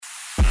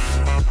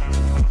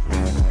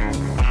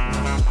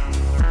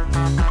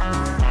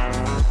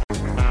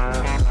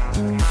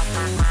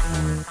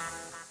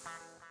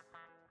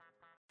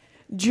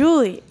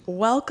Julie,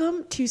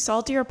 welcome to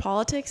Saltier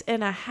Politics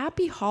and a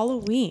happy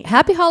Halloween.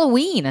 Happy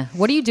Halloween.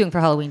 What are you doing for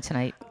Halloween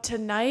tonight?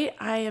 Tonight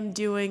I am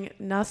doing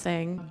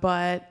nothing,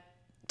 but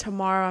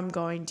tomorrow I'm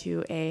going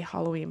to a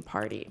Halloween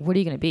party. What are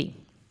you going to be?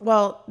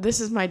 Well,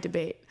 this is my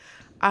debate.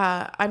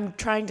 I'm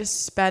trying to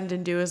spend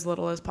and do as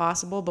little as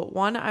possible, but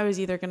one, I was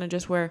either going to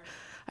just wear,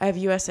 I have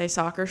USA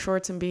soccer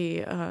shorts and be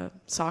a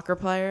soccer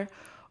player,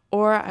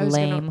 or I was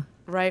going to...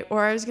 Right,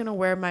 or I was going to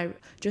wear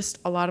just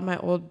a lot of my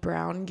old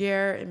brown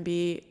gear and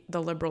be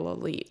the liberal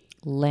elite.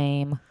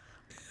 Lame.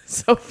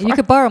 So far. You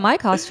could borrow my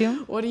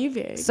costume. What are you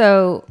being?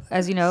 So,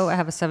 as you know, I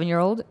have a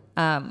 7-year-old,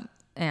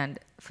 and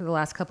for the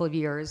last couple of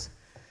years,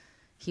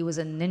 he was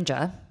a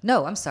ninja.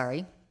 No, I'm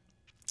sorry.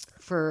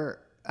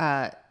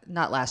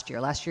 Not last year.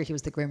 Last year, he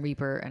was the Grim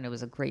Reaper, and it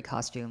was a great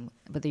costume.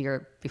 But the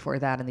year before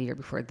that and the year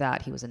before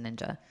that, he was a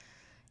ninja.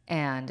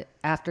 And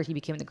after he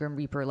became the Grim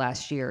Reaper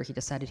last year, he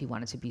decided he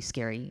wanted to be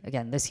scary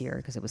again this year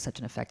because it was such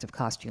an effective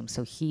costume.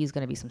 So he's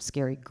going to be some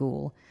scary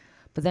ghoul.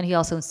 But then he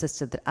also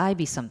insisted that I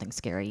be something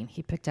scary, and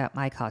he picked out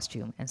my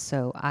costume. And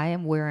so I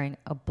am wearing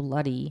a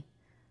bloody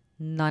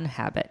nun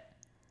habit.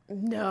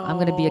 No. I'm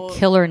going to be a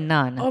killer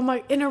nun. Oh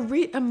my, and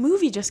a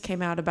movie just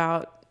came out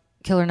about...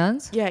 Killer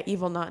nuns? Yeah,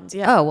 evil nuns,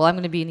 yeah. Oh, well, I'm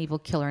going to be an evil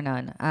killer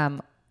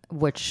nun,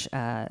 which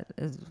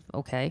is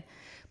okay.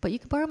 But you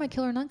can borrow my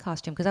killer nun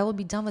costume because I will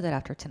be done with it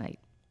after tonight.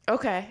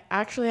 Okay,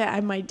 actually,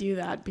 I might do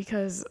that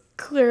because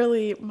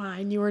clearly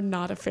mine you are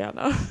not a fan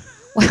of.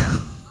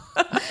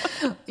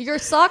 Your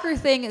soccer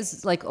thing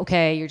is like,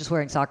 okay, you're just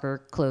wearing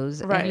soccer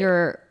clothes. Right. And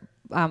your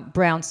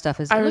brown stuff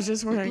is... I was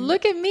just wearing...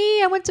 Look at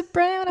me. I went to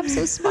Brown. I'm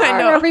so smart. I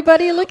know.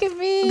 Everybody, look at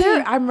me.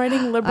 I'm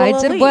writing liberal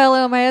elite. I did well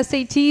on my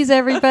SATs,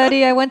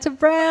 everybody. I went to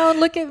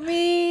Brown. Look at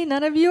me.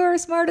 None of you are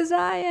as smart as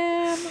I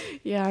am.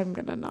 Yeah, I'm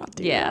going to not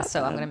do that. Yeah,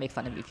 so I'm going to make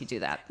fun of you if you do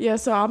that. Yeah,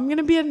 so I'm going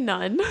to be a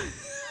nun.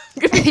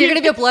 You're going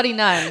to be a bloody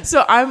nun.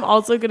 So I'm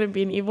also going to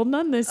be an evil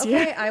nun this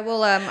year. Okay, I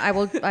will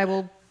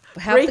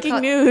have breaking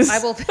news. I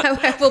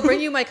will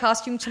bring you my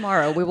costume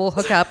tomorrow. We will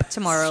hook up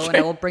tomorrow and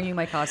I will bring you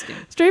my costume.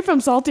 Straight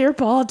from Saltier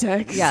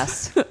Politics.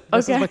 Yes.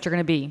 This is what you're going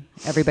to be,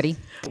 everybody.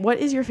 What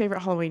is your favorite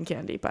Halloween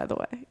candy, by the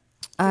way?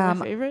 Your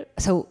favorite?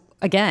 So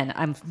again,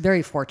 I'm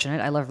very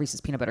fortunate. I love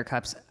Reese's peanut butter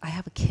cups. I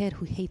have a kid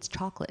who hates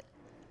chocolate.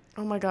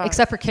 Oh my God.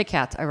 Except for Kit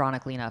Kats,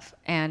 ironically enough.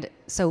 And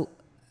so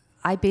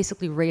I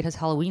basically raid his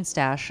Halloween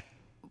stash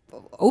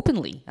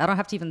openly. I don't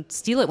have to even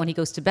steal it when he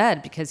goes to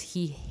bed because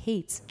he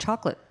hates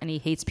chocolate and he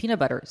hates peanut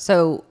butter.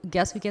 So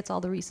guess who gets all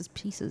the Reese's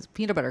Pieces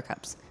peanut butter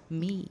cups?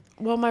 Me.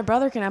 Well, my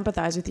brother can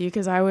empathize with you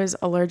because I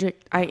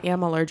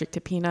am allergic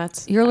to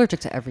peanuts. You're allergic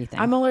to everything.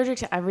 I'm allergic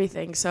to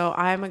everything. So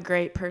I'm a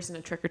great person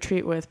to trick or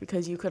treat with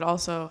because you could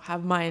also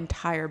have my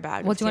entire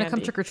bag Well, of do you want to come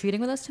candy. trick or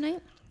treating with us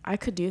tonight? I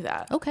could do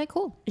that. Okay,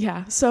 cool.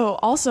 Yeah. So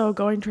also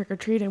going trick or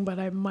treating, but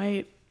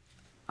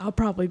I'll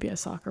probably be a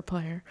soccer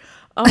player.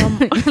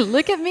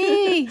 Look at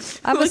me.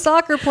 I'm a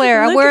soccer player.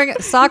 I'm wearing a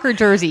soccer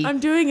jersey. I'm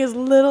doing as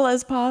little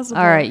as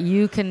possible. All right.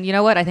 You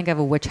know what? I think I have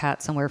a witch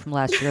hat somewhere from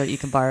last year that you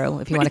can borrow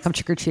if you want to come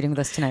trick-or-treating with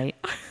us tonight.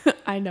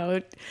 I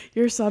know.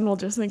 Your son will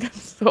just think I'm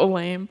so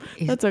lame.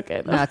 That's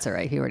okay, though. That's all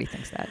right. He already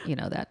thinks that. You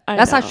know that. I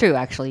That's know. not true,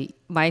 actually.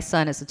 My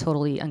son is a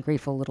totally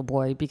ungrateful little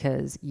boy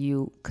because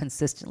you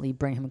consistently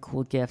bring him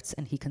cool gifts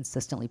and he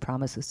consistently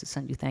promises to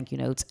send you thank you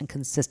notes and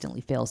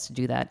consistently fails to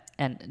do that.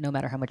 And no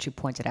matter how much you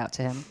point it out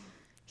to him,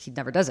 he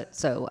never does it.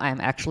 So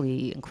I'm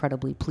actually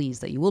incredibly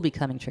pleased that you will be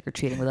coming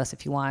trick-or-treating with us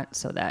if you want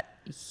so that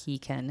he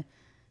can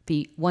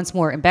be once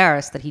more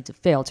embarrassed that he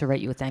failed to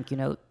write you a thank you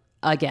note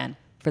again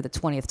for the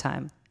 20th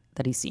time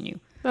that he's seen you.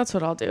 That's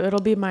what I'll do.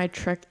 It'll be my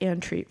trick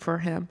and treat for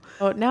him.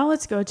 So now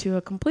let's go to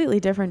a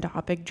completely different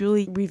topic.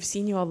 Julie, we've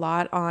seen you a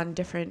lot on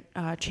different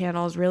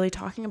channels really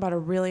talking about a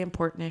really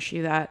important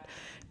issue that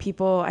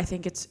people, I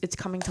think it's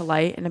coming to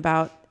light, and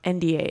about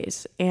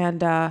NDAs.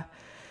 And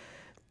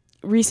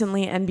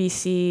recently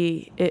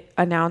NBC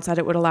announced that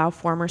it would allow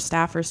former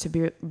staffers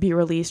to be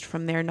released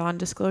from their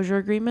non-disclosure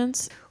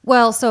agreements.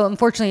 Well, so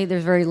unfortunately,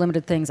 there's very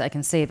limited things I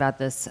can say about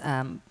this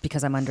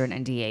because I'm under an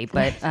NDA.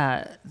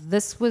 But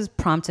this was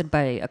prompted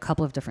by a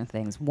couple of different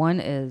things. One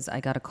is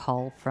I got a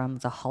call from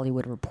the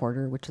Hollywood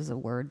Reporter, which is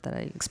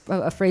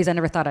a phrase I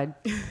never thought I'd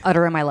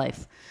utter in my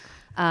life.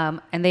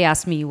 And they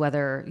asked me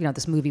whether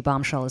this movie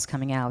Bombshell is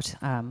coming out,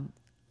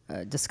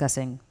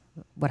 discussing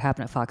what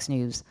happened at Fox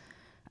News.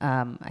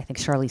 I think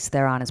Charlize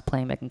Theron is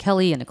playing Megyn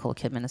Kelly and Nicole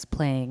Kidman is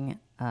playing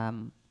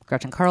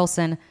Gretchen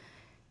Carlson.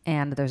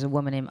 And there's a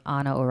woman named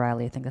Anna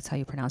O'Reilly, I think that's how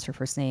you pronounce her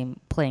first name,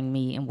 playing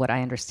me in what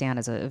I understand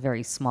is a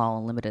very small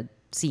and limited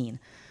scene.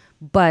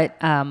 But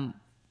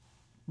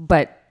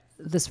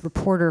this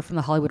reporter from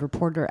the Hollywood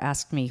Reporter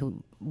asked me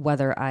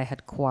whether I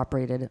had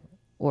cooperated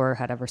or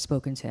had ever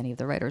spoken to any of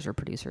the writers or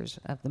producers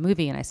of the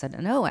movie. And I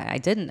said, no, I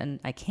didn't,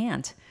 and I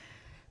can't,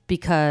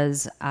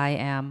 because I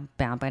am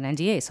bound by an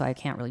NDA, so I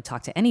can't really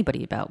talk to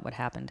anybody about what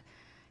happened.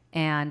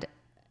 And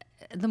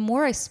the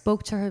more I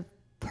spoke to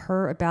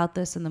her about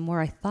this and the more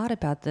I thought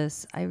about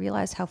this, I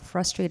realized how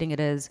frustrating it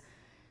is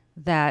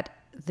that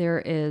there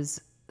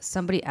is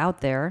somebody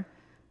out there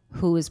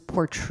who is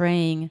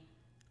portraying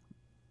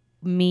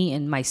me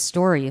and my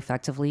story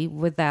effectively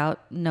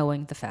without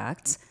knowing the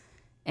facts.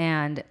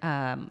 And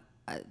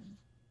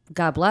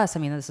God bless, I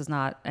mean, this is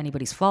not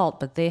anybody's fault,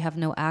 but they have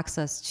no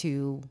access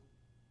to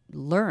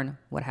learn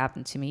what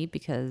happened to me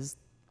because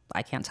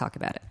I can't talk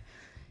about it.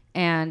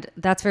 And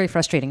that's very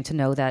frustrating to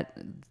know that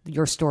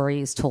your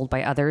story is told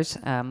by others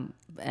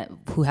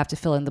who have to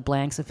fill in the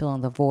blanks and fill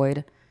in the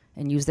void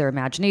and use their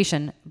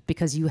imagination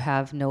because you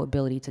have no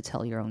ability to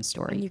tell your own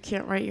story. And you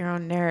can't write your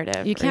own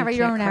narrative. You can't write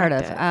your own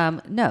narrative.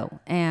 No.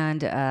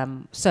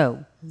 And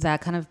so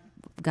that kind of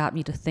got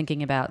me to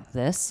thinking about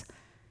this.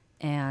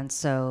 And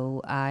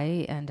so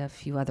I and a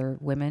few other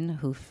women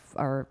who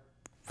are,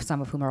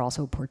 some of whom are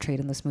also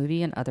portrayed in this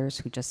movie, and others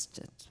who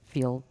just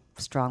feel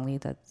strongly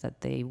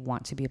that they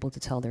want to be able to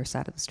tell their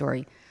side of the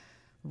story,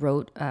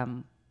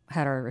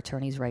 had our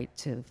attorneys write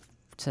to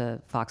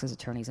Fox's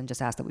attorneys and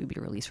just asked that we be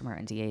released from our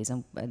NDAs.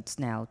 And it's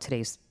now,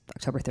 today's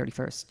October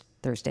 31st,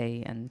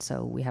 Thursday, and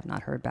so we have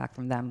not heard back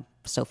from them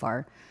so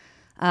far.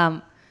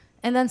 And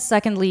then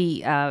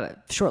secondly,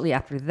 shortly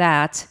after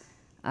that,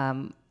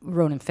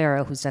 Ronan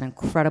Farrow, who's done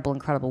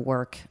incredible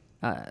work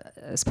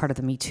as part of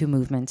the Me Too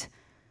movement,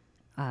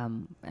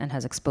 and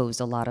has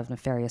exposed a lot of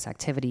nefarious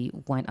activity,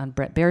 went on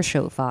Bret Baier's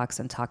show at Fox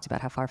and talked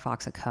about how far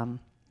Fox had come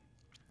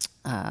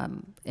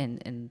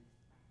in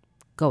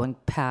going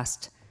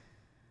past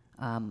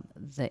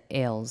the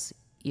Ailes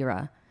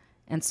era.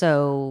 And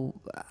so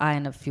I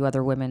and a few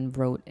other women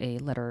wrote a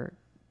letter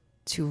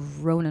to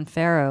Ronan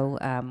Farrow,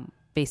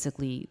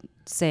 basically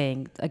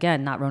saying,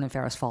 again, not Ronan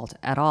Farrow's fault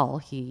at all.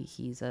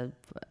 He's a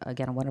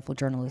wonderful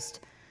journalist,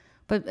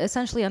 but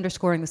essentially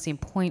underscoring the same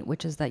point,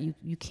 which is that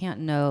you can't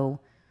know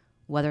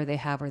whether they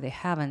have or they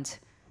haven't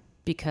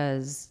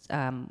because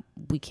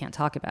we can't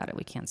talk about it.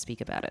 We can't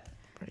speak about it.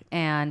 Right.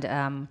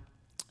 And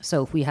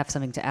so if we have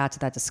something to add to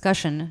that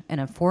discussion and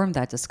inform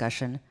that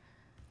discussion,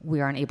 we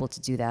aren't able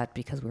to do that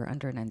because we're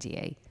under an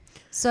NDA.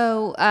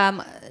 So,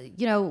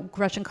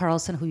 Gretchen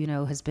Carlson,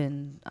 who has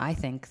been, I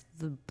think,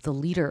 the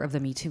leader of the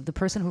Me Too, the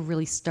person who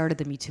really started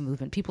the Me Too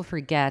movement. People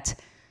forget.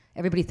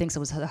 Everybody thinks it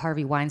was the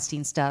Harvey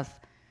Weinstein stuff.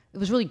 It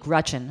was really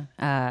Gretchen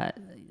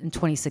in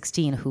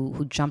 2016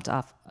 who jumped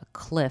off a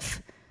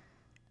cliff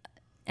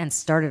and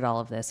started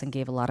all of this and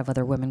gave a lot of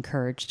other women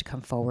courage to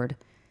come forward.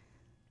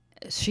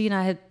 She and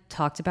I had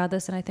talked about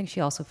this, and I think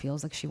she also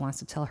feels like she wants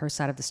to tell her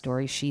side of the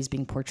story. She's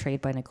being portrayed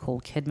by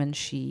Nicole Kidman.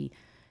 She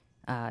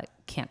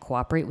can't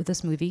cooperate with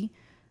this movie,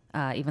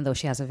 even though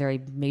she has a very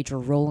major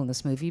role in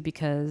this movie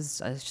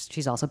because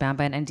she's also bound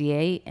by an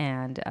NDA,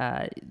 and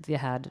they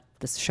had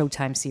this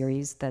Showtime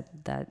series that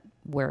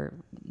where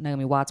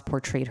Naomi Watts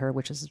portrayed her,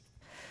 which is,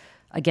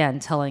 again,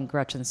 telling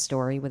Gretchen's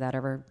story without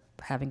ever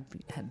having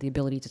had the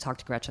ability to talk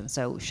to Gretchen.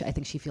 So I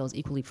think she feels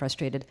equally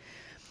frustrated.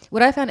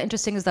 What I found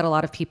interesting is that a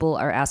lot of people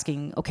are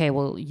asking, okay,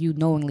 well, you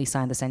knowingly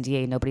signed this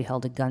NDA. Nobody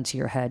held a gun to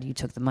your head. You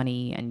took the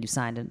money and you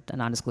signed a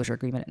non-disclosure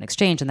agreement in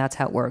exchange, and that's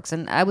how it works.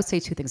 And I would say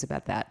two things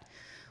about that.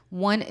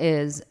 One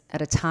is,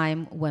 at a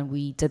time when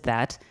we did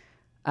that,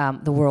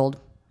 the world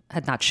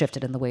had not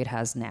shifted in the way it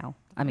has now.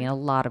 I mean, a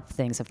lot of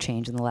things have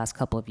changed in the last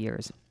couple of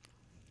years,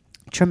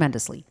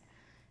 tremendously.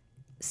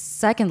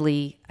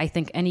 Secondly, I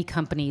think any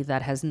company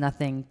that has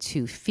nothing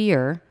to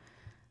fear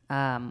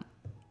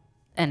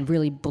and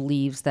really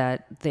believes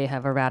that they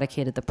have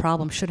eradicated the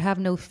problem should have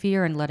no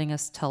fear in letting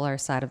us tell our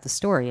side of the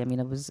story. I mean,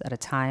 it was at a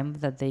time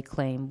that they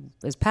claim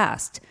is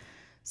past.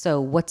 So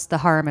what's the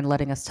harm in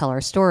letting us tell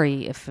our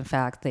story if, in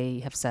fact, they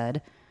have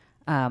said,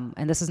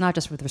 and this is not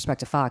just with respect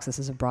to Fox, this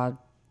is a broad,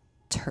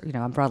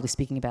 I'm broadly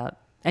speaking about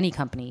any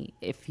company.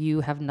 If you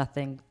have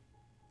nothing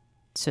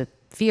to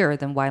fear,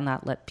 then why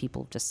not let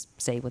people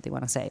just say what they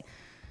want to say?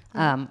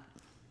 And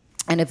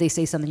if they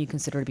say something you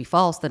consider to be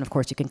false, then of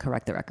course you can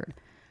correct the record.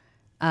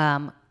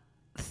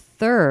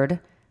 Third,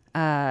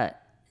 but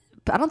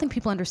I don't think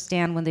people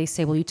understand when they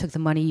say, well, you took the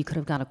money, you could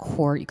have gone to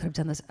court, you could have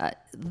done this.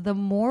 The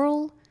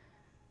moral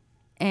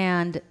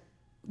and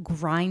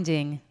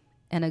grinding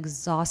and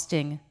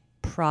exhausting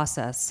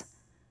process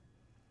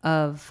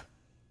of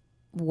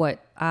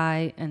what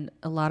I and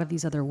a lot of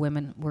these other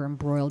women were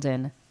embroiled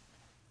in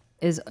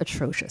is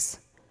atrocious.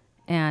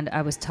 And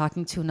I was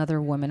talking to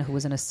another woman who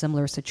was in a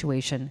similar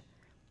situation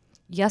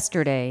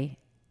yesterday,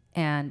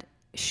 and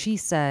she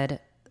said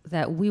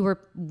that we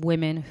were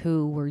women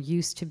who were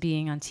used to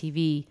being on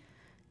TV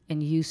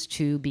and used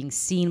to being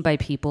seen by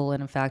people.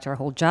 And in fact, our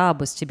whole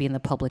job was to be in the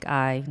public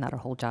eye. Not our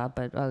whole job,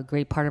 but a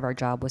great part of our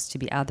job was to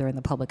be out there in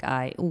the public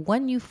eye.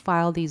 When you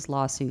file these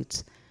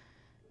lawsuits,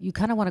 you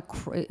kind of want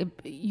to,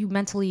 you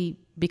mentally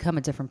become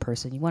a different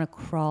person. You want to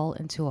crawl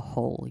into a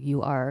hole.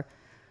 You are,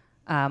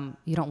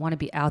 you don't want to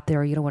be out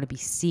there. You don't want to be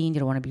seen. You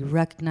don't want to be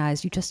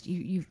recognized.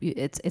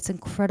 It's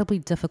incredibly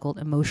difficult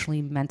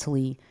emotionally,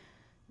 mentally.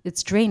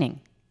 It's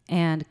draining.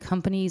 And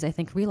companies, I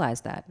think,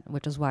 realize that,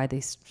 which is why they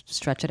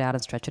stretch it out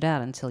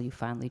until you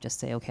finally just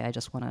say, okay, I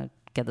just want to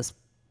get this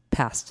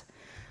passed.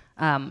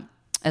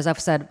 As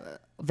I've said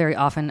very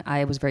often,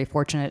 I was very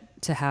fortunate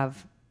to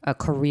have a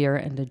career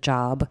and a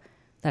job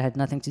that had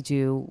nothing to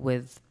do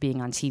with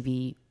being on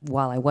TV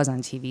while I was on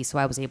TV. So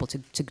I was able to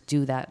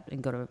do that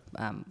and go to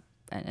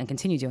and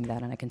continue doing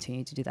that, and I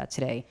continue to do that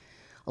today.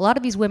 A lot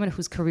of these women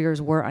whose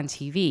careers were on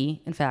TV,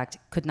 in fact,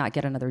 could not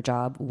get another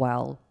job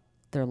while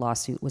their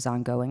lawsuit was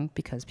ongoing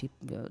because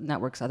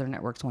other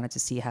networks wanted to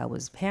see how it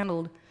was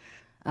handled.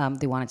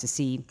 They wanted to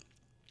see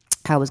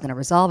how it was going to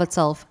resolve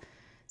itself.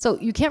 So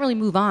you can't really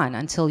move on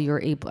until you're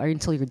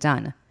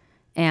done.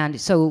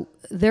 And so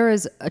there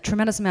is a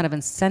tremendous amount of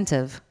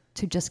incentive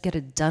to just get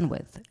it done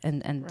with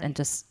and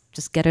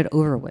just get it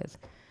over with.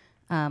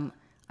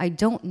 I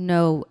don't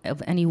know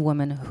of any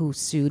woman who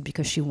sued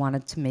because she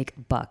wanted to make a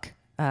buck.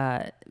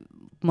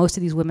 Most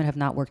of these women have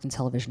not worked in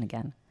television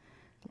again,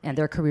 and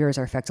their careers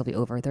are effectively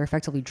over. They're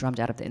effectively drummed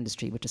out of the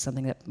industry, which is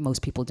something that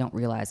most people don't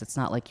realize. It's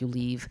not like you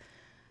leave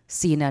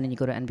CNN and you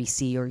go to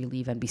NBC, or you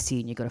leave NBC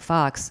and you go to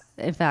Fox.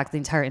 In fact, the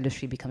entire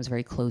industry becomes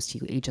very closed to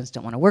you. Agents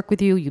don't want to work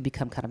with you. You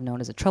become kind of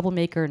known as a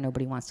troublemaker.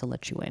 Nobody wants to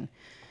let you in.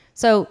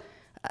 So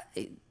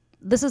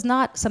this is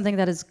not something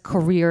that is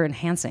career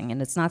enhancing,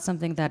 and it's not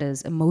something that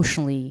is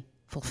emotionally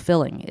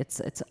fulfilling.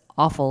 It's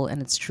awful,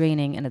 and it's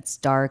draining, and it's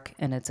dark,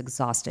 and it's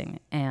exhausting.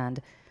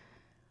 And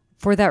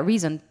for that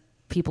reason,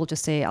 people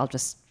just say, I'll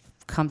just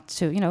come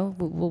to,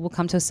 we'll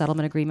come to a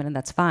settlement agreement, and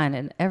that's fine.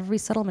 And every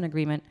settlement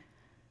agreement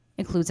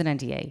includes an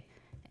NDA.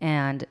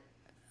 And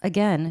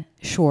again,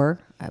 sure,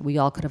 we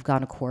all could have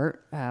gone to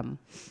court.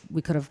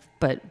 We could have,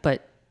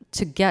 but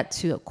to get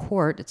to a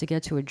court, to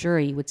get to a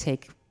jury would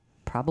take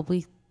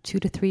probably 2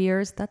 to 3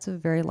 years. That's a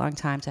very long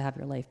time to have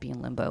your life be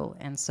in limbo.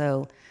 And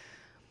so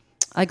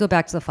I go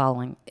back to the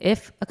following.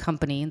 If a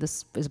company,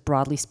 this is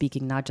broadly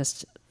speaking, not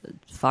just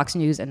Fox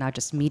News and not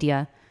just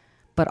media,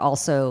 but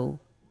also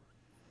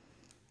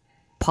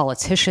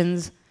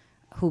politicians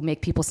who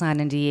make people sign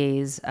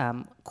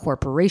NDAs,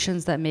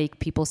 corporations that make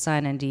people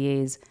sign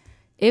NDAs,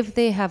 if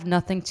they have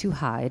nothing to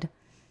hide,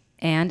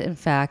 and in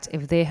fact,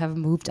 if they have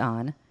moved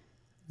on,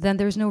 then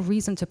there's no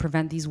reason to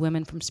prevent these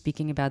women from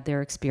speaking about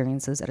their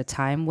experiences at a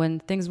time when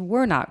things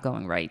were not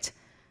going right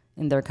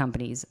in their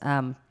companies.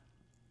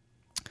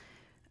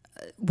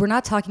 We're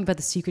not talking about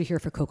the secret here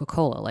for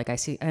Coca-Cola. I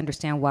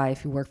understand why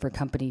if you work for a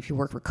company, if you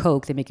work for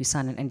Coke, they make you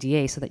sign an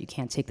NDA so that you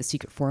can't take the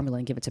secret formula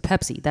and give it to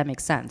Pepsi. That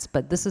makes sense.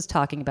 But this is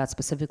talking about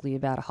specifically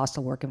about a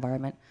hostile work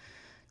environment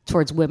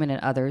towards women and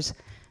others.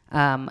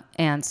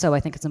 And so I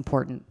think it's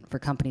important for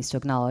companies to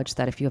acknowledge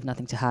that if you have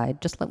nothing to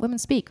hide, just let women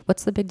speak.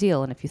 What's the big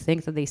deal? And if you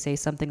think that they say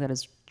something that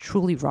is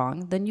truly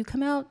wrong, then you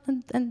come out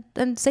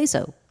and say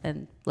so.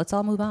 And let's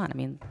all move on. I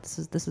mean,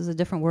 this is a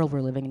different world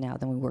we're living in now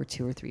than we were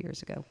 2 or 3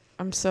 years ago.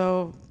 I'm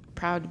so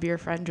proud to be your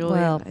friend, Julie.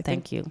 Well,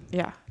 thank you.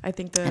 Yeah, I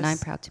think this... And I'm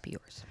proud to be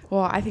yours.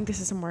 Well, I think the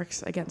system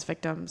works against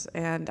victims,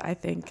 and I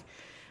think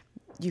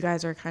you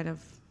guys are kind of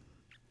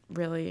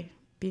really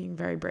being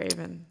very brave.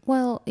 And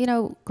well,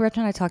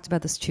 Gretchen and I talked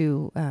about this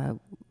too on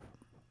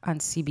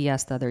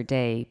CBS the other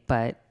day,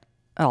 but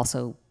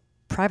also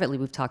privately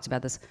we've talked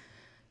about this.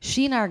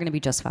 She and I are going to be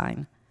just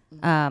fine.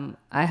 I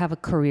have a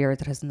career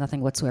that has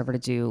nothing whatsoever to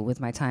do with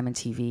my time in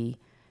TV,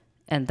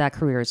 and that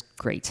career is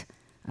great.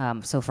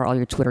 So for all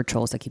your Twitter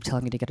trolls that keep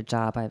telling me to get a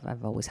job,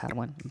 I've always had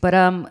one. But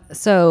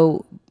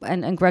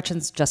and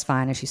Gretchen's just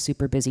fine, and she's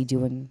super busy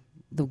doing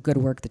the good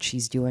work that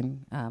she's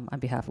doing on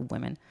behalf of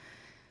women.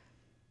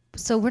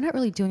 So we're not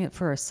really doing it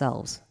for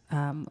ourselves.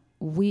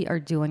 We are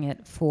doing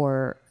it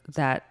for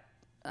that.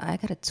 I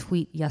got a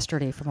tweet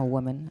yesterday from a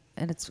woman,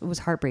 and it was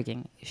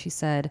heartbreaking. She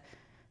said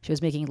she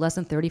was making less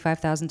than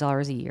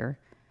 $35,000 a year.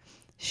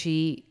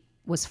 She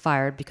was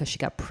fired because she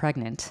got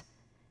pregnant,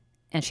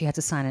 and she had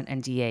to sign an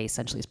NDA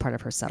essentially as part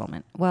of her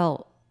settlement.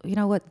 Well, you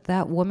know what?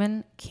 That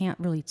woman can't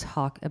really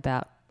talk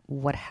about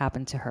what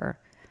happened to her.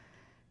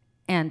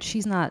 And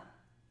she's not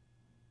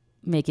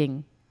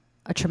making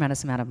a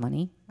tremendous amount of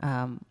money.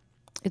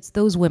 It's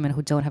those women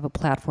who don't have a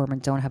platform and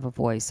don't have a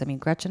voice. I mean,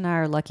 Gretchen and I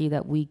are lucky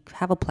that we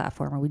have a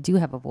platform and we do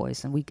have a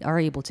voice, and we are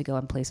able to go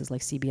in places like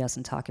CBS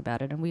and talk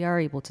about it, and we are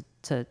able to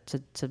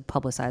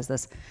publicize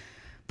this.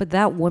 But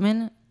that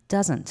woman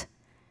doesn't.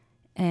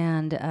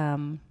 And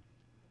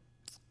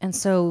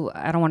so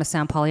I don't want to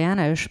sound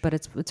Pollyannish, but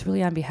it's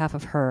really on behalf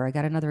of her. I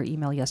got another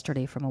email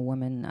yesterday from a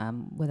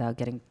woman, without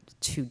getting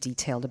too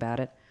detailed about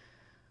it,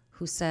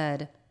 who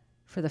said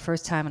for the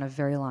first time in a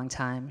very long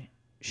time,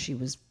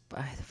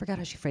 I forgot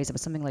how she phrased it,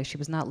 but something like she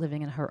was not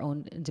living in her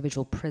own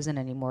individual prison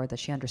anymore, that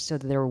she understood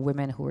that there were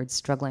women who were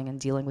struggling and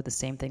dealing with the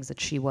same things that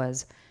she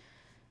was.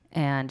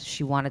 And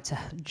she wanted to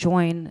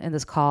join in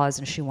this cause,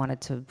 and she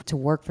wanted to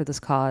work for this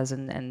cause,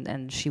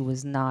 and she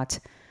was not...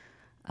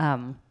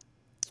 that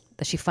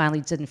she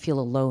finally didn't feel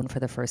alone for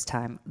the first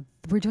time.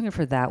 We're doing it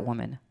for that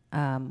woman.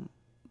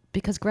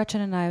 Because Gretchen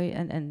and I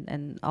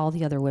and all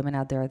the other women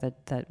out there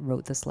that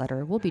wrote this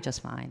letter, we'll be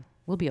just fine.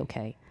 We'll be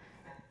okay.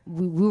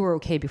 We were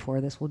okay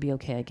before this. We'll be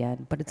okay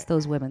again. But it's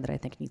those women that I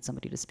think need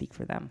somebody to speak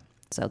for them.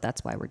 So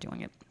that's why we're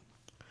doing it.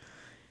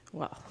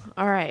 Well,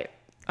 all right.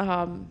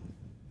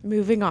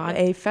 Moving on.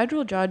 A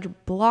federal judge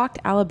blocked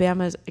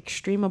Alabama's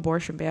extreme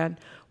abortion ban,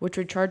 which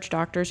would charge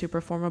doctors who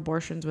perform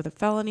abortions with a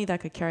felony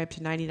that could carry up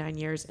to 99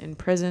 years in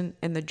prison.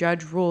 And the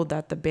judge ruled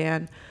that the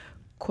ban,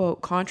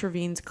 quote,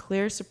 contravenes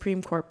clear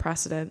Supreme Court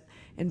precedent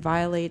and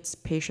violates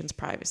patients'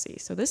 privacy.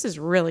 So this is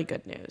really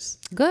good news.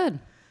 Good.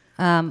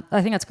 I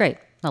think that's great.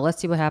 Now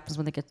let's see what happens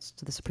when it gets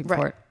to the Supreme Right.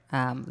 Court.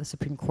 The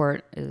Supreme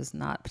Court is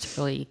not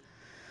particularly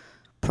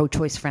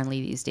pro-choice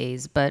friendly these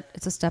days, but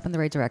it's a step in the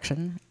right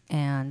direction.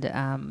 And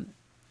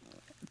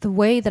the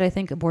way that I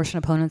think abortion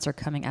opponents are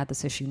coming at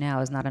this issue now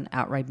is not an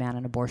outright ban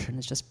on abortion.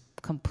 It's just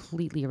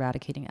completely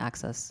eradicating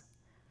access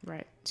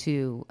Right.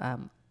 to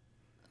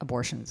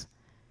abortions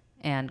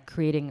and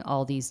creating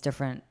all these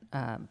different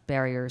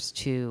barriers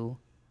to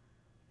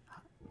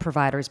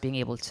providers being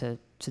able to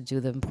do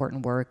the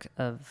important work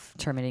of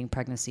terminating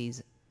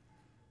pregnancies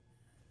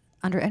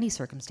under any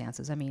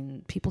circumstances. I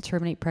mean, people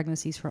terminate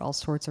pregnancies for all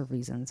sorts of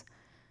reasons,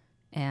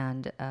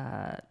 and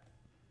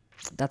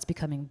that's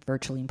becoming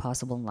virtually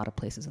impossible in a lot of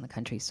places in the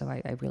country. So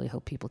I really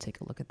hope people take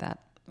a look at that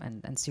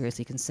and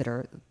seriously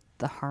consider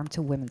the harm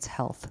to women's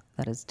health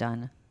that is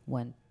done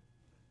when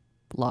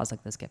laws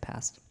like this get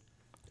passed.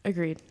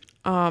 Agreed.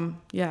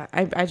 Yeah,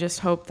 I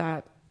just hope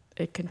that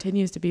it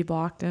continues to be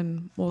blocked,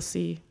 and we'll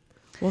see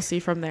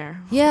from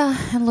there. Yeah,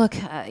 and look,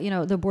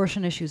 the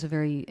abortion issue is I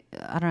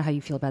don't know how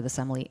you feel about this,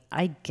 Emily.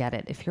 I get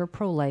it. If you're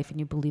pro-life and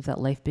you believe that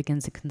life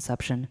begins at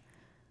conception,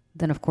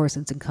 then of course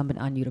it's incumbent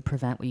on you to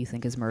prevent what you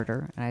think is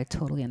murder. And I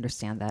totally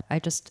understand that. I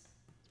just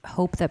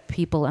hope that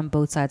people on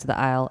both sides of the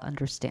aisle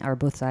understand, or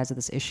both sides of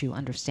this issue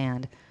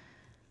understand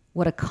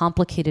what a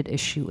complicated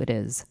issue it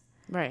is.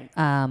 Right.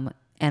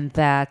 And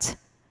that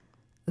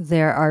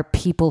there are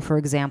people, for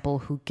example,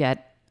 who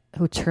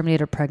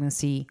terminate a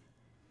pregnancy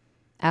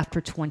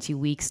after 20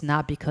 weeks,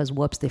 not because,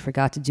 whoops, they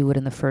forgot to do it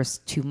in the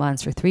first 2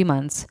 months or 3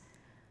 months,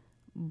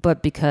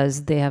 but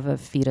because they have a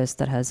fetus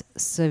that has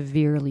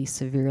severely,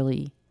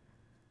 severely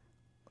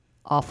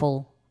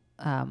awful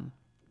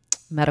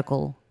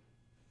medical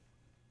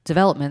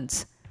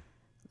developments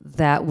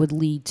that would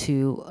lead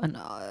to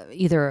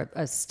either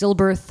a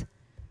stillbirth,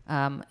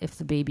 if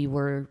the baby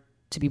were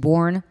to be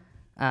born,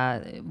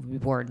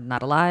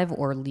 not alive,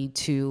 or lead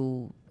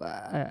to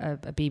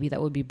a baby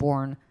that would be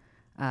born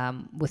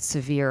with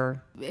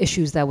severe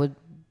issues that would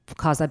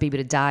cause that baby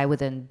to die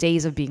within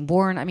days of being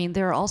born. I mean,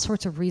 there are all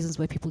sorts of reasons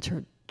why people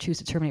choose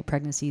to terminate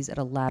pregnancies at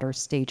a latter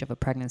stage of a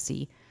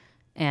pregnancy.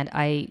 And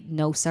I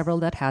know several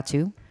that had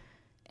to.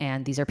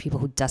 And these are people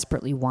who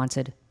desperately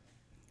wanted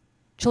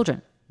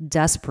children.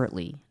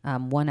 Desperately.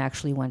 One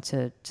actually went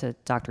to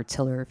Dr.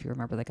 Tiller, if you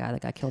remember the guy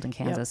that got killed in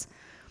Kansas. Yep.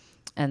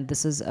 And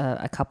this is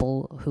a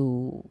couple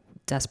who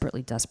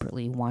desperately,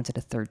 desperately wanted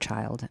a third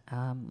child.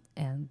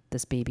 And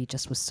this baby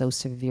just was so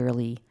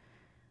severely...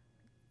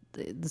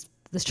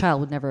 This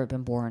child would never have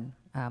been born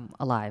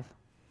alive.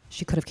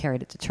 She could have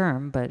carried it to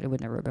term, but it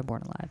would never have been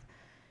born alive.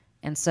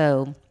 And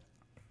so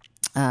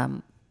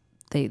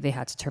they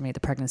had to terminate the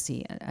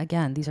pregnancy.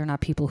 Again, these are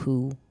not people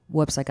who,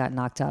 whoops, I got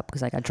knocked up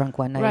because I got drunk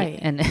one night, right,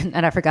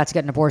 and I forgot to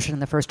get an abortion in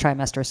the first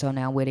trimester, so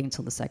now I'm waiting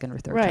until the second or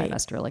third right.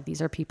 trimester. Like,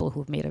 these are people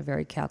who've made a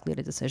very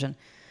calculated decision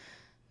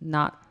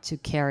not to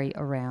carry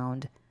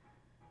around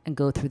and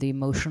go through the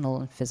emotional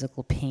and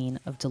physical pain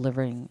of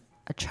delivering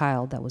a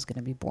child that was going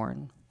to be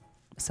born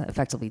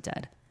effectively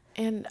dead.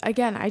 And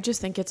again, I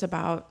just think it's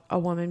about a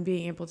woman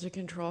being able to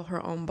control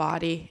her own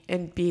body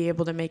and be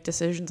able to make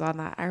decisions on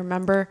that. I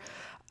remember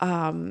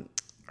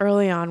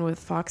early on with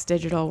Fox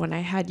Digital, when I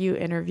had you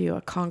interview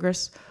a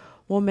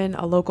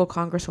local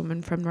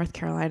congresswoman from North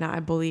Carolina,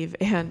 I believe,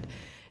 and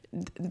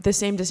the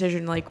same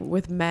decision, like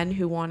with men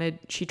who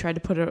she tried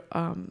to put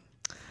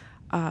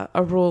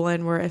a rule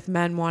in where if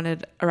men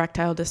wanted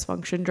erectile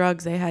dysfunction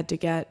drugs, they had to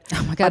get I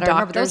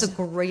remember that was a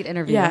great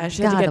interview. Yeah,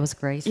 that was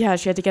great. Yeah,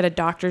 she had to get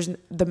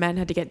the men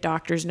had to get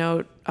doctor's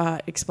note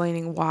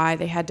explaining why.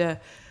 They had to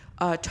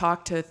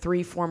talk to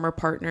 3 former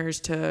partners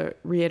to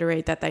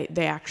reiterate that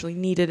they actually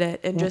needed it,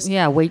 and just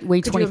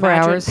wait 24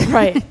 hours.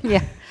 Right.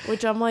 Yeah.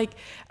 Which I'm like,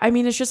 I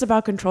mean, it's just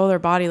about control of their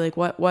body. Like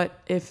what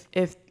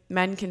if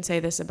men can say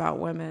this about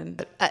women?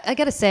 I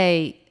gotta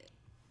say,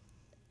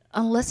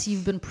 unless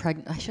you've been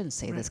pregnant, I shouldn't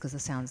say this because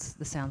this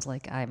sounds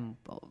like I'm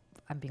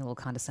being a little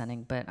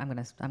condescending, but I'm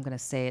gonna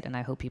say it, and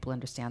I hope people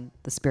understand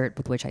the spirit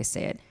with which I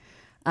say it.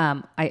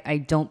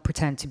 I don't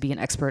pretend to be an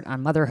expert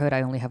on motherhood.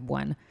 I only have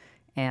one,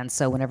 and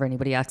so whenever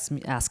anybody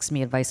asks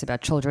me advice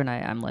about children,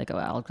 I'm like,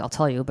 oh, I'll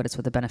tell you, but it's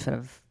with the benefit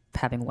of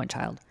having one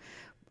child,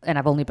 and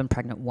I've only been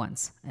pregnant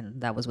once,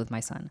 and that was with my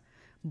son.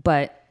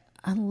 But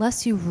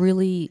unless you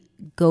really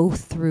go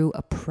through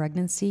a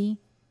pregnancy,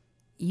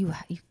 you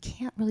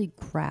can't really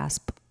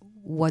grasp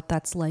what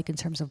that's like in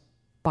terms of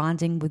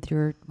bonding with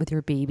your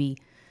baby,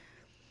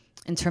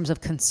 in terms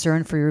of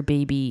concern for your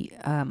baby.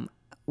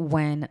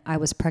 When I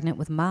was pregnant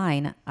with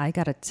mine, I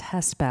got a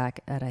test back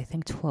at, I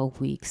think,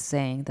 12 weeks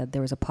saying that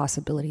there was a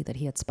possibility that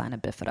he had spina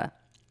bifida.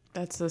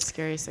 That's the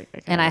scariest thing.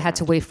 And I had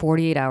to wait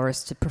 48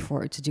 hours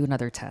to do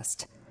another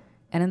test.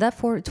 And in that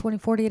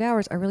 48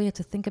 hours, I really had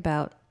to think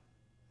about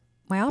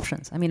my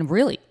options. I mean,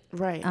 really.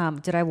 Right.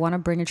 Did I want to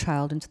bring a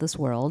child into this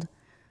world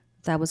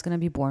that was going to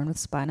be born with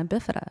spina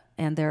bifida?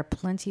 And there are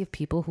plenty of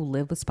people who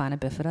live with spina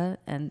bifida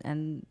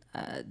and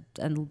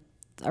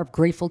are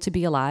grateful to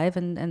be alive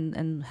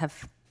and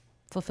have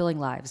fulfilling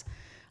lives.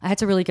 I had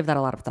to really give that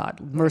a lot of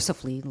thought.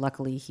 Mercifully,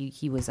 luckily,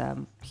 he was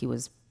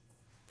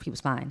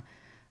fine.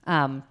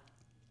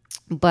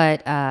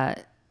 But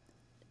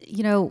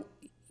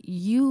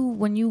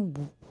when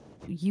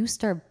you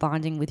start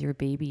bonding with your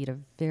baby at a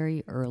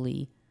very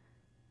early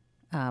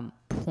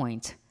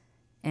point,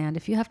 and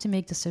if you have to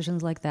make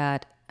decisions like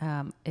that,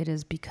 it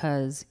is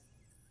because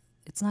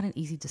it's not an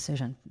easy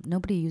decision.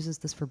 Nobody uses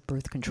this for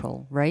birth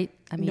control, right?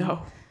 I mean,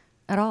 No.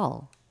 At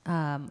all.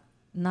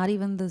 Not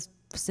even the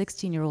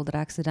 16-year-old that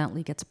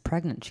accidentally gets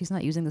pregnant. She's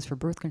not using this for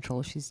birth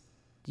control. She's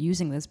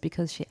using this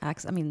because she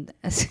acts. I mean,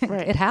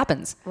 Right. It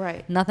happens.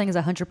 Right. Nothing is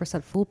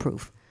 100%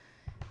 foolproof.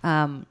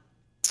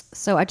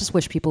 So I just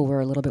wish people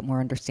were a little bit more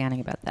understanding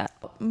about that.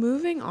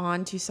 Moving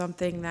on to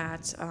something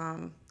that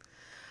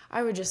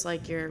I would just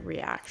like your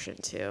reaction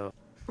to.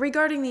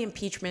 Regarding the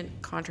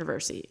impeachment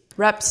controversy,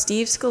 Rep.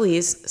 Steve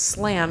Scalise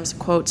slams,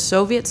 quote,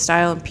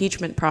 Soviet-style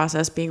impeachment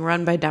process being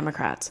run by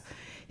Democrats.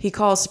 He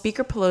calls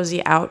Speaker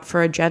Pelosi out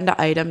for agenda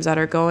items that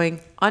are going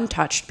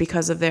untouched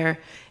because of their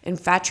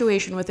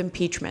infatuation with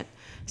impeachment,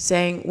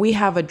 saying, we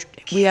have a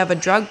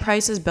drug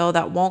prices bill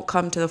that won't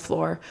come to the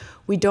floor.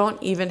 We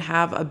don't even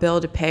have a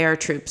bill to pay our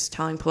troops,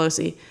 telling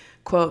Pelosi,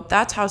 quote,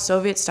 that's how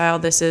Soviet-style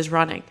this is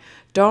running.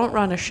 Don't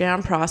run a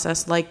sham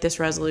process like this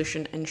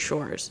resolution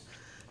ensures.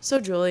 So,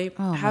 Julie,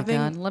 Oh having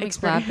my God. Let me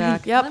clap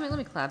back. Yep. Let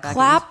me clap back.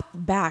 Clap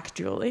back,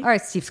 Julie. All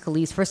right, Steve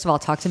Scalise. First of all,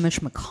 talk to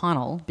Mitch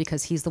McConnell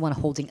because he's the one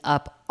holding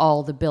up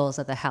all the bills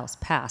that the House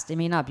passed. They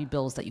may not be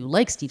bills that you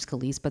like, Steve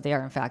Scalise, but they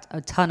are, in fact,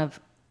 a ton of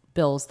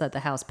bills that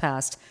the House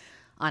passed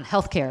on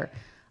healthcare,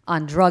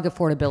 on drug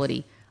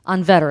affordability,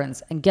 on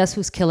veterans. And guess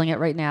who's killing it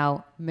right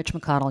now? Mitch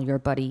McConnell, your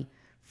buddy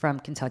from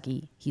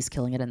Kentucky. He's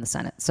killing it in the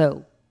Senate.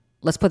 So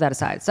let's put that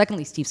aside.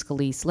 Secondly, Steve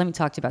Scalise, let me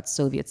talk to you about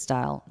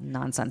Soviet-style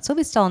nonsense.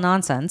 Soviet-style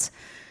nonsense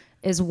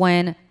is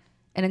when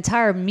an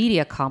entire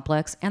media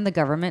complex and the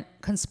government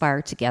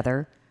conspire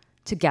together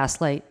to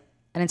gaslight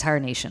an entire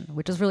nation,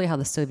 which is really how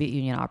the Soviet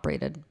Union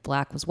operated.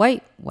 Black was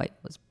white, white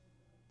was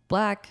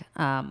black.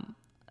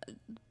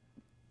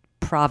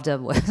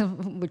 Pravda,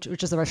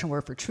 which is the Russian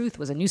word for truth,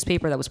 was a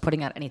newspaper that was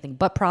putting out anything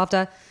but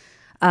Pravda.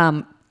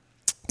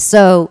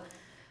 So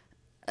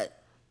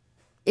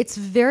it's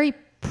very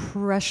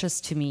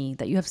precious to me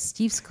that you have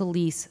Steve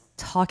Scalise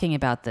talking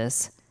about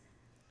this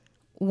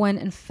when,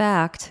 in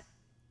fact,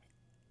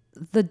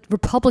 the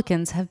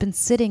Republicans have been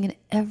sitting in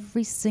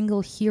every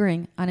single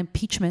hearing on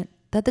impeachment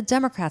that the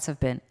Democrats have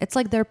been. It's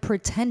like they're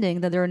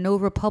pretending that there are no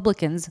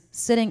Republicans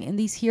sitting in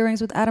these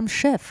hearings with Adam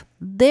Schiff.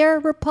 They're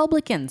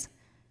Republicans.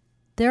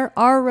 There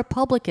are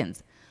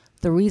Republicans.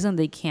 The reason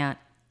they can't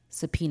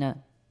subpoena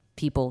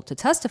people to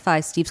testify,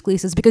 Steve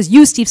Scalise, is because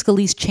you, Steve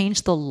Scalise,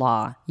 changed the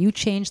law. You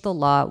changed the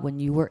law when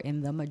you were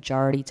in the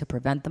majority to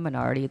prevent the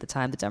minority at the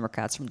time, the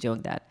Democrats, from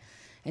doing that.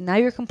 And now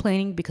you're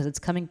complaining because it's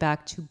coming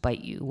back to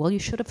bite you. Well, you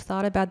should have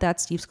thought about that,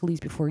 Steve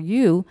Scalise, before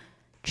you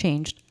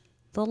changed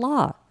the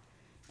law.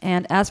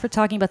 And as for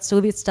talking about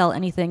Soviet-style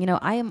anything,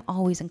 I am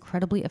always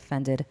incredibly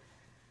offended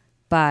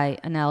by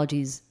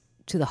analogies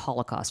to the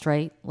Holocaust,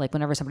 right? Like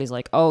whenever somebody's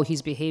like, oh,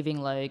 he's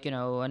behaving like, a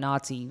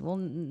Nazi. Well,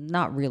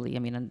 not really. I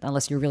mean,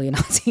 unless you're really a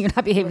Nazi, you're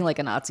not behaving like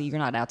a Nazi. You're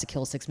not out to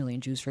kill 6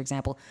 million Jews, for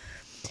example.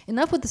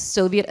 Enough with the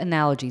Soviet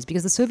analogies,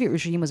 because the Soviet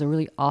regime was a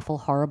really awful,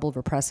 horrible,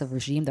 repressive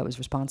regime that was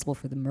responsible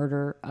for the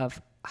murder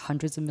of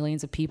hundreds of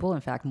millions of people.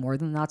 In fact, more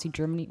than Nazi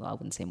Germany. Well, I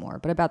wouldn't say more,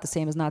 but about the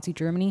same as Nazi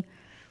Germany.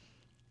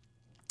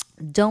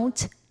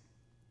 Don't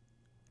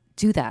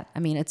do that. I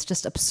mean, it's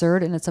just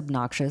absurd and it's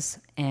obnoxious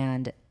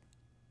and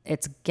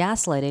it's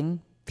gaslighting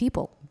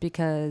people,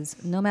 because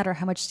no matter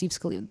how much Steve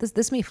Scalise,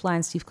 this may fly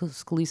in Steve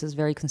Scalise's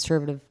very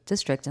conservative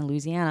district in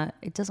Louisiana,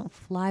 it doesn't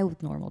fly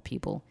with normal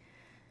people.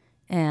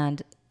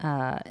 And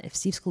if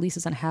Steve Scalise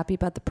is unhappy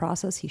about the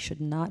process, he should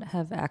not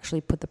have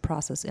actually put the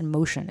process in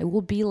motion. It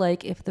will be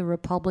like if the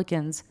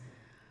Republicans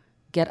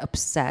get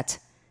upset,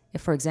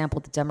 if, for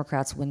example, the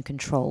Democrats win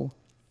control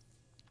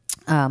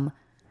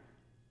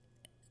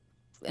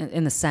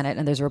in the Senate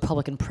and there's a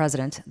Republican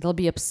president, they'll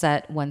be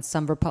upset when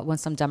some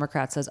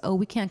Democrat says, oh,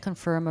 we can't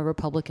confirm a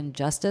Republican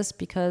justice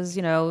because,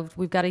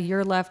 we've got a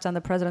year left on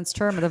the president's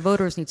term and the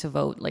voters need to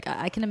vote. Like,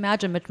 I can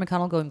imagine Mitch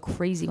McConnell going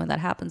crazy when that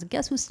happens. And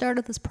guess who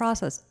started this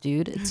process,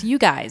 dude? It's you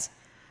guys.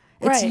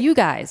 It's you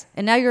guys.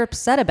 And now you're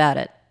upset about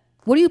it.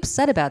 What are you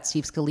upset about,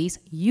 Steve Scalise?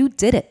 You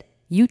did it.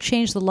 You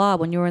changed the law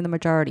when you were in the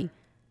majority.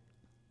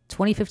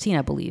 2015,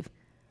 I believe.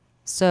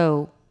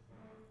 So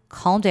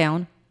calm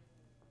down.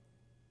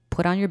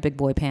 Put on your big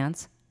boy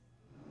pants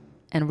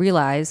and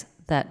realize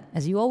that,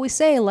 as you always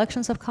say,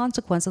 elections have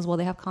consequences. Well,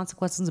 they have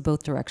consequences in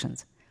both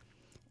directions.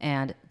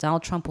 And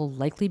Donald Trump will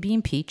likely be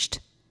impeached,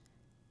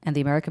 and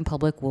the American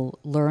public will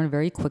learn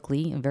very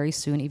quickly and very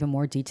soon even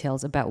more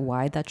details about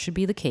why that should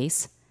be the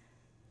case.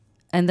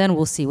 And then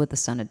we'll see what the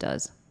Senate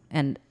does.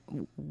 And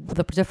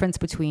the difference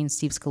between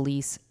Steve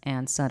Scalise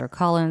and Senator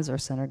Collins or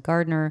Senator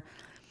Gardner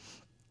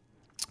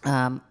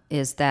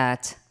is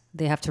that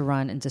they have to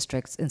run in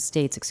states,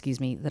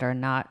 that are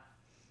not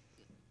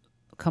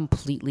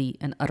completely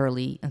and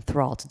utterly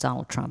enthralled to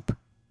Donald Trump.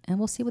 And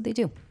we'll see what they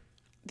do.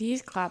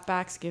 These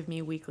clapbacks give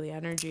me weekly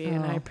energy,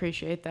 and I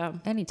appreciate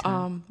them.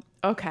 Anytime.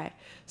 Okay.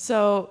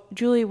 So,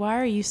 Julie, why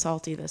are you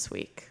salty this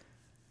week?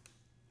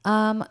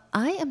 I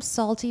am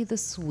salty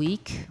this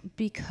week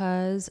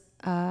because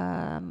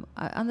on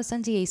this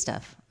NDA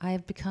stuff, I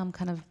have become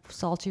kind of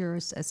saltier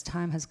as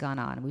time has gone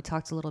on. We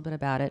talked a little bit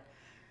about it,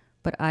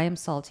 but I am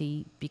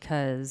salty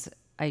because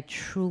I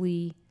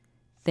truly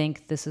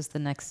think this is the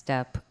next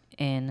step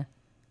in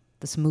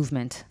this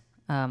movement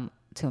to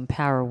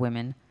empower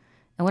women.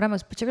 And what I'm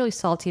particularly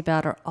salty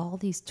about are all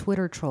these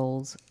Twitter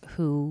trolls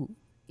who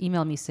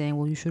email me saying,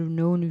 well, you should have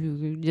known if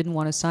you didn't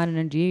want to sign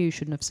an NDA, you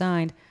shouldn't have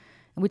signed.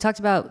 And we talked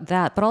about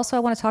that, but also I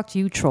want to talk to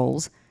you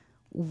trolls.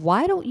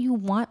 Why don't you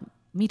want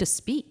me to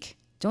speak?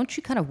 Don't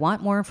you kind of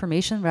want more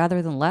information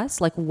rather than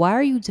less? Like, why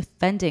are you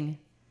defending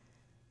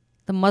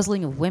the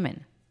muzzling of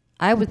women?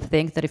 I would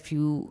think that if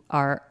you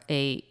are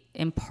a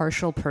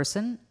impartial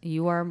person,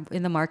 you are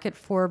in the market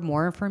for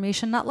more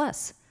information, not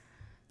less.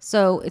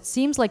 So it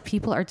seems like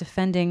people are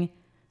defending.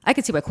 I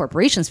can see why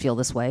corporations feel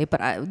this way,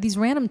 but these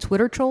random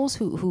Twitter trolls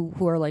who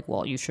are like,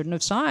 well, you shouldn't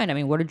have signed. I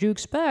mean, what did you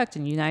expect?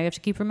 And now you have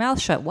to keep your mouth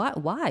shut.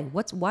 Why?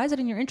 Why is it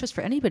in your interest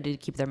for anybody to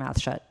keep their mouth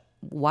shut?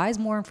 Why is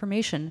more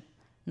information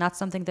not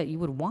something that you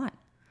would want?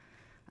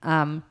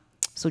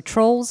 So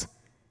trolls,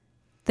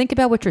 think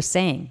about what you're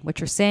saying. What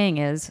you're saying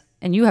is,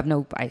 and you have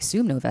I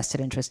assume no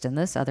vested interest in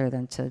this other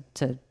than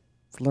to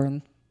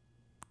learn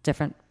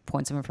different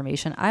points of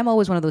information. I'm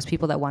always one of those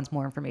people that wants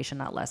more information,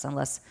 not less,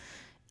 unless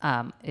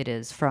it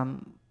is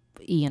from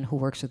Ian, who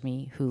works with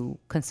me, who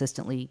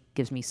consistently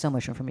gives me so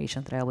much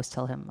information that I always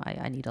tell him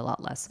I need a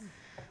lot less.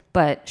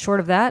 But short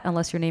of that,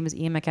 unless your name is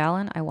Ian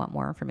McAllen, I want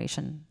more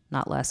information,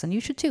 not less. And you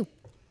should too.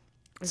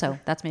 Okay. So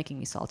that's making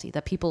me salty,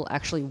 that people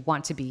actually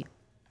want to be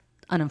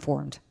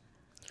uninformed.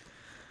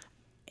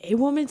 A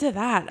woman to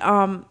that.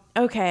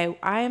 Okay,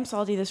 I am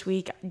salty this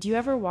week. Do you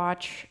ever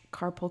watch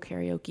Carpool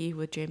Karaoke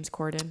with James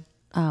Corden?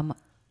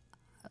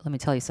 Let me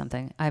tell you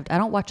something. I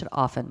don't watch it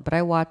often, but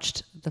I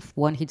watched the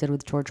one he did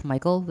with George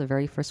Michael, the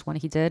very first one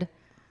he did.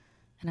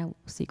 And I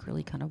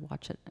secretly kind of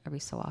watch it every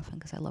so often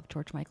because I love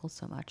George Michael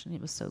so much, and it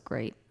was so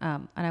great.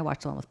 And I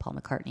watched the one with Paul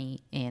McCartney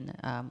in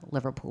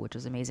Liverpool, which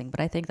was amazing.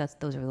 But I think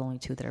those are the only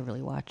two that I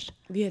really watched.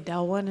 The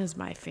Adele one is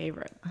my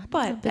favorite. I'm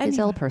a big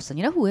Adele person.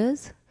 You know who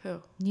is?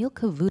 Who? Neil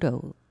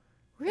Cavuto.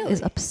 Really?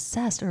 Is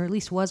obsessed, or at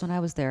least was when I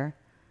was there.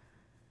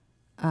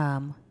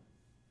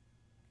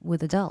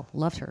 With Adele.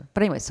 Loved her.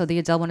 But anyway, so the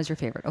Adele one is your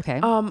favorite. Okay.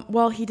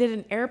 Well, he did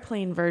an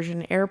airplane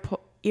version, Airpool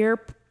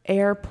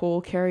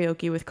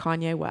Karaoke with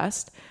Kanye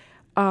West.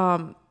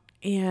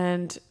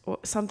 And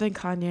something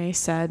Kanye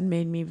said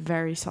made me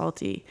very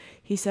salty.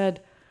 He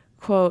said,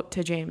 quote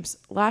to James,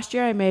 "Last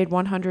year I made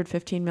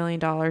 $115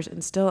 million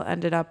and still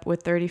ended up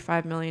with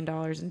 $35 million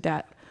in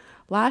debt.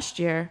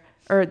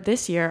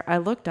 This year, I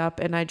looked up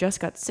and I just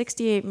got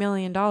 $68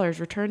 million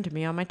returned to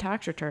me on my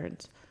tax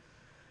returns."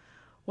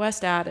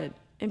 West added,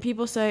 and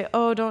people say,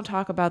 oh, don't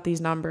talk about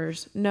these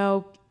numbers.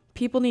 No,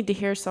 people need to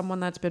hear someone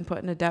that's been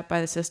put into debt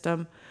by the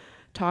system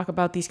talk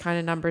about these kind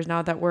of numbers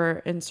now that we're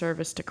in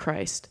service to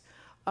Christ.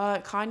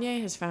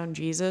 Kanye has found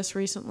Jesus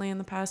recently in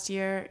the past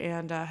year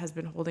and has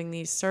been holding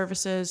these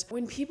services.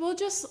 When people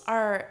just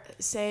are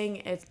saying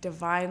it's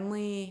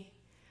divinely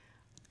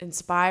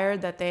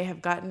inspired that they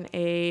have gotten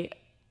a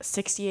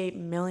 $68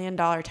 million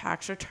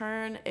tax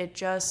return, it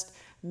just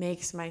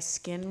makes my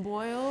skin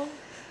boil.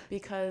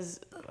 Because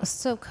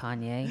so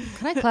Kanye,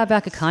 can I clap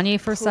back at Kanye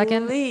for a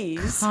second?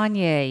 Please.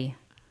 Kanye,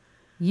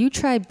 you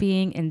try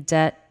being in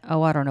debt,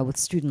 with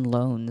student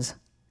loans,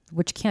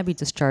 which can't be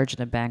discharged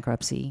in a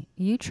bankruptcy.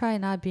 You try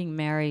not being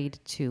married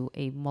to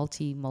a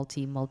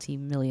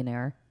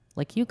multi-millionaire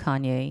like you,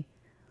 Kanye,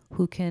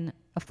 who can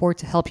afford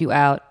to help you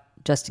out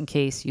just in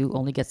case you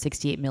only get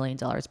 $68 million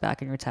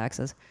back in your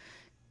taxes.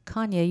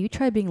 Kanye, you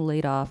try being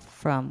laid off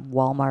from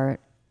Walmart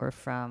or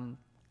from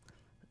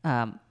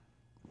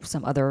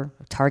some other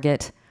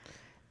Target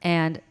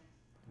and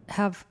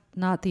have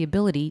not the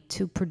ability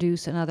to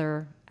produce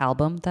another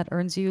album that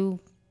earns you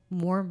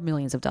more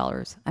millions of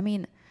dollars. I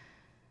mean,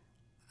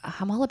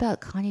 I'm all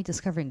about Kanye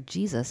discovering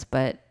Jesus,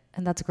 and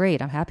that's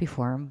great. I'm happy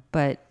for him,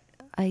 but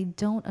I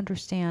don't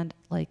understand,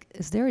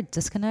 is there a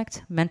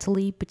disconnect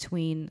mentally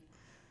between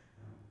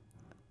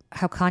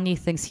how Kanye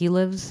thinks he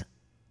lives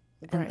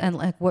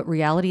and what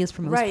reality is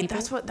for most people? Right,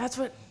 that's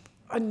what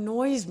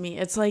annoys me.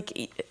 It's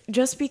like,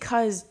 just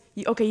because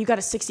you got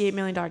a $68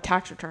 million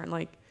tax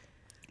return,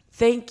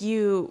 thank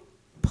you,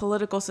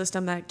 political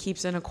system that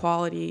keeps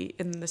inequality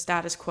in the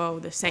status quo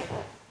the same.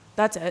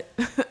 That's it.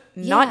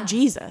 Not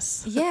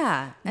Jesus.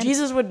 Yeah.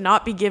 Jesus would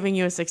not be giving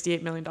you a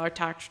 $68 million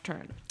tax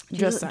return.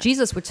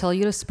 Jesus would tell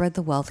you to spread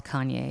the wealth,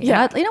 Kanye.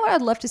 Yeah. You know what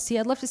I'd love to see?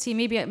 I'd love to see,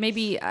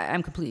 maybe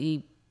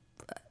I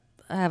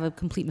have a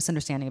complete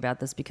misunderstanding about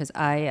this because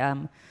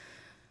I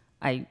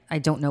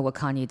don't know what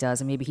Kanye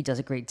does, and maybe he does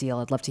a great deal.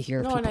 I'd love to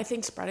hear. No, and I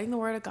think spreading the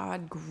word of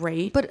God,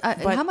 great. But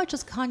how much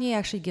does Kanye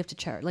actually give to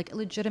charity?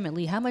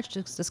 Legitimately, how much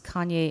does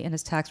Kanye in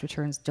his tax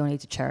returns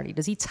donate to charity?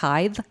 Does he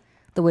tithe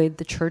the way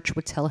the church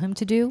would tell him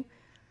to do?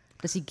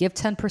 Does he give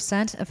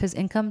 10% of his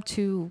income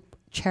to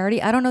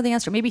charity? I don't know the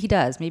answer. Maybe he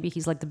does. Maybe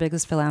he's like the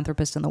biggest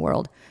philanthropist in the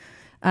world.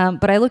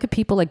 But I look at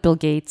people like Bill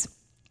Gates,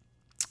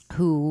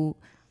 who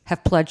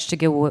have pledged to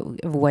give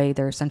away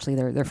their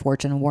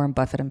fortune, and Warren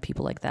Buffett and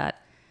people like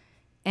that.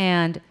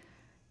 And,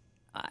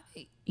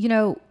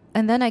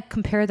 and then I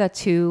compare that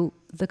to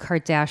the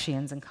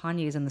Kardashians, and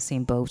Kanye's in the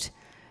same boat.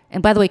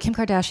 And by the way, Kim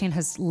Kardashian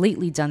has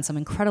lately done some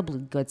incredibly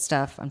good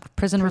stuff on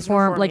prison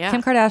reform. Like, yeah.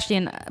 Kim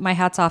Kardashian, my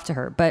hat's off to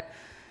her. But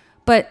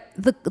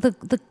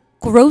the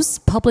gross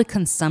public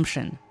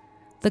consumption,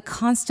 the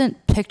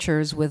constant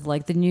pictures with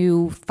like the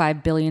new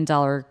 $5 billion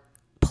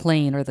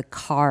plane or the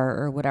car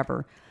or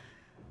whatever,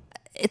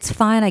 it's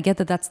fine. I get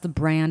that that's the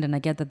brand, and I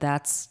get that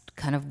that's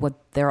kind of what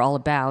they're all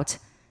about.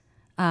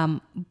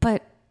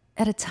 But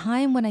at a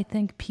time when I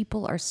think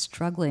people are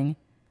struggling,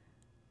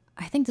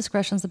 I think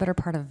discretion is the better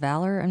part of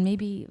valor. And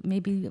maybe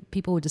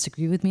people would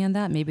disagree with me on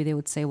that. Maybe they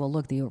would say, well,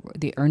 look,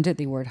 they earned it.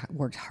 They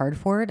worked hard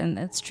for it. And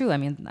it's true. I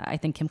mean, I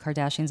think Kim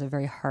Kardashian's a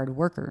very hard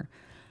worker.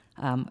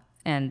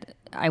 And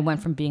I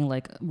went from being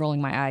like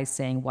rolling my eyes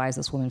saying, why is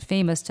this woman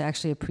famous, to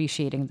actually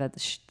appreciating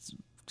that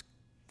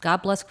God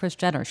bless Kris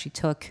Jenner. She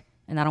took,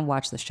 and I don't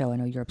watch the show. I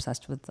know you're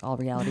obsessed with all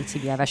reality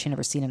TV. I've actually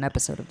never seen an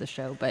episode of the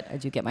show, but I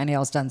do get my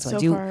nails done. So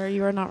far,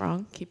 you are not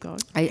wrong. Keep going.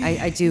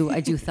 I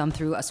do thumb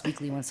through Us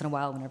Weekly once in a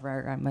while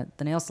whenever I'm at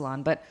the nail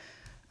salon. But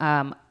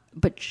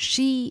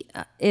she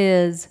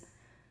is,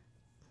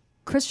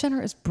 Kris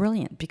Jenner is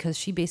brilliant because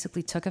she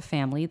basically took a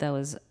family that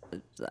was,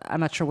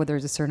 I'm not sure whether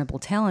discernible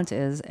talent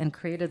is, and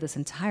created this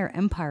entire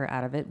empire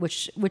out of it,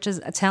 which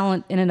is a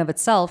talent in and of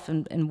itself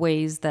in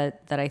ways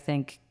that I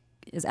think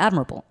is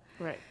admirable.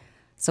 Right.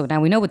 So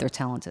now we know what their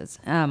talent is.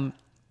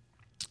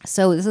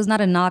 So this is not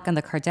a knock on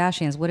the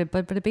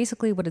Kardashians.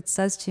 Basically what it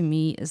says to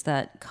me is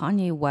that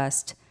Kanye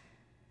West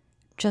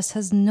just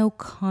has no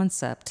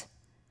concept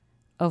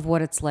of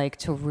what it's like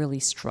to really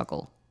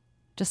struggle.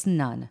 Just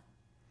none.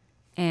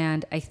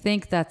 And I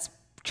think that's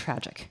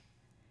tragic.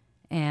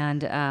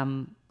 And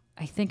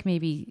I think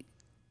maybe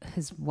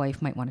his wife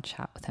might want to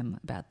chat with him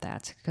about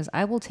that, because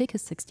I will take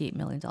his $68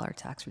 million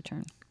tax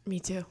return.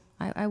 Me too.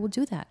 I will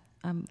do that.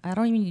 I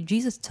don't even need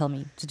Jesus to tell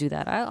me to do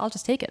that. I'll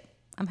just take it.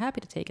 I'm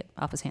happy to take it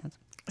off his hands.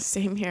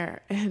 Same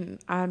here. And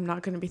I'm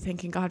not going to be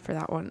thanking God for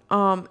that one.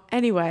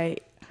 Anyway,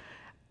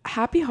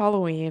 happy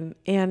Halloween.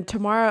 And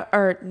tomorrow,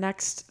 or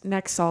next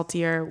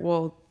Saltier,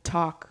 we'll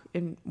talk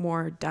in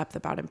more depth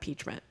about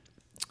impeachment.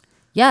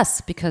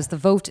 Yes, because the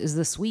vote is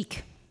this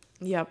week.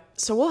 Yep.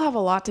 So we'll have a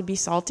lot to be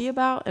salty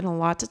about and a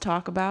lot to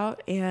talk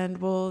about. And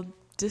we'll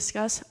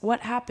discuss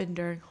what happened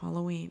during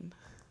Halloween.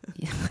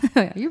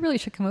 Yeah. You really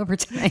should come over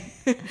tonight.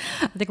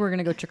 I think we're going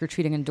to go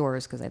trick-or-treating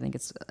indoors, because I think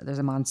there's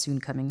a monsoon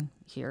coming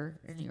here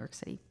in New York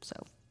City. So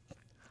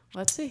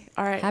let's see.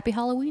 All right. Happy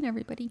Halloween,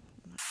 everybody.